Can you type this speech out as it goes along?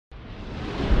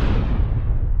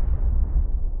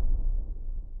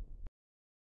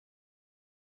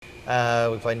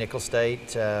We play Nicholls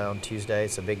State on Tuesday.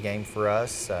 It's a big game for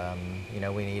us. You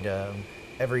know, we need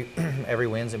every every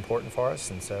win's important for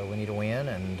us, and so we need to win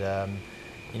and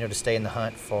you know, to stay in the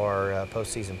hunt for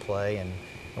postseason play. And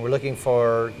we're looking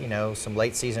for, you know, some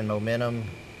late season momentum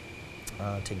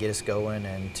to get us going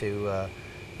and to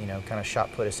you know, kind of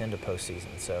shot put us into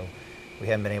postseason. So we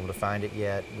haven't been able to find it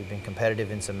yet. We've been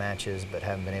competitive in some matches, but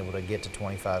haven't been able to get to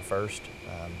 25 first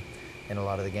in a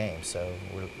lot of the games. So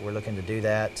we're looking to do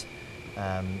that.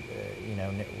 You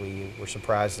know, we were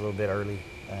surprised a little bit early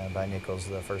by Nicholls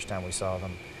the first time we saw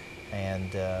them,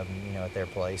 and you know, at their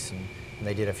place, and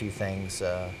they did a few things,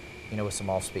 you know, with some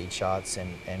off-speed shots,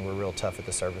 and we're real tough at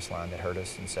the service line that hurt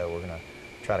us, and so we're going to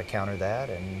try to counter that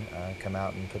and come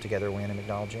out and put together a win at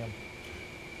McDonald Gym.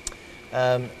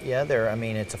 Yeah, I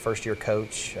mean, it's a first-year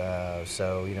coach,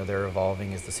 so you know, they're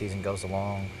evolving as the season goes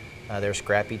along. They're a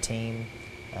scrappy team.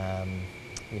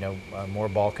 You know, more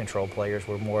ball control players.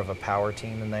 We're more of a power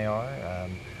team than they are,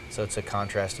 so it's a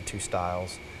contrast of two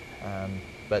styles.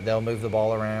 But they'll move the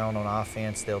ball around on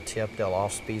offense. They'll tip. They'll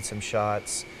off-speed some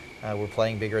shots. We're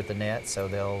playing bigger at the net, so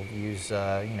they'll use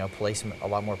you know, placement, a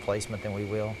lot more placement than we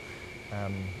will.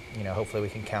 You know, hopefully we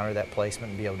can counter that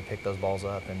placement and be able to pick those balls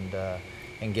up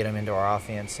and get them into our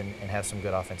offense and have some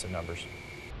good offensive numbers.